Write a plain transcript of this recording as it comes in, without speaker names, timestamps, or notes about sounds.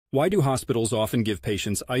Why do hospitals often give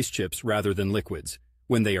patients ice chips rather than liquids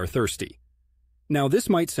when they are thirsty? Now, this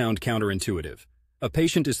might sound counterintuitive. A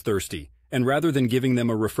patient is thirsty, and rather than giving them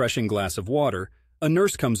a refreshing glass of water, a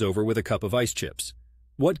nurse comes over with a cup of ice chips.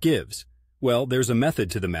 What gives? Well, there's a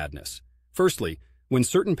method to the madness. Firstly, when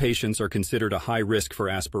certain patients are considered a high risk for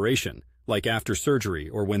aspiration, like after surgery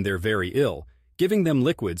or when they're very ill, giving them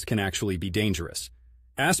liquids can actually be dangerous.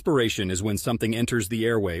 Aspiration is when something enters the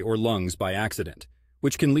airway or lungs by accident,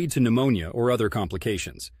 which can lead to pneumonia or other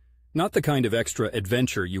complications. Not the kind of extra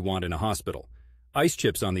adventure you want in a hospital. Ice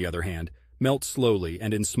chips, on the other hand, melt slowly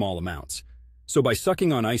and in small amounts. So by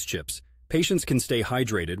sucking on ice chips, patients can stay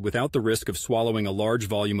hydrated without the risk of swallowing a large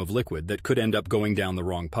volume of liquid that could end up going down the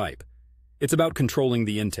wrong pipe. It's about controlling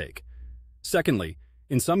the intake. Secondly,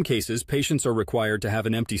 in some cases, patients are required to have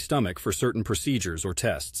an empty stomach for certain procedures or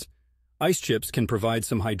tests. Ice chips can provide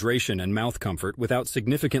some hydration and mouth comfort without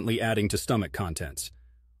significantly adding to stomach contents.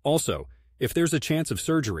 Also, if there's a chance of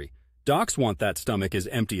surgery, docs want that stomach as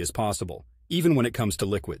empty as possible, even when it comes to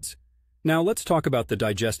liquids. Now let's talk about the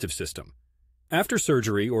digestive system. After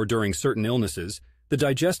surgery or during certain illnesses, the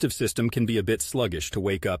digestive system can be a bit sluggish to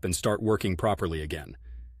wake up and start working properly again.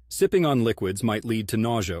 Sipping on liquids might lead to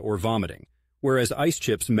nausea or vomiting, whereas ice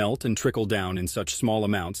chips melt and trickle down in such small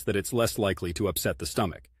amounts that it's less likely to upset the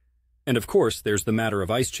stomach. And of course, there's the matter of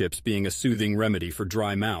ice chips being a soothing remedy for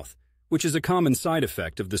dry mouth, which is a common side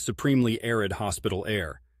effect of the supremely arid hospital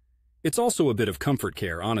air. It's also a bit of comfort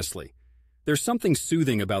care, honestly. There's something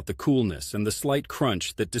soothing about the coolness and the slight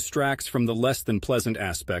crunch that distracts from the less than pleasant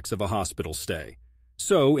aspects of a hospital stay.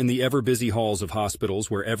 So, in the ever-busy halls of hospitals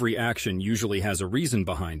where every action usually has a reason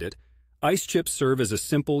behind it, ice chips serve as a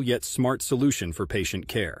simple yet smart solution for patient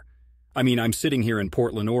care. I mean, I'm sitting here in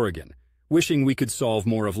Portland, Oregon, wishing we could solve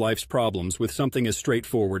more of life's problems with something as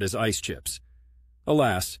straightforward as ice chips.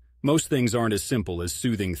 Alas, most things aren't as simple as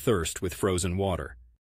soothing thirst with frozen water.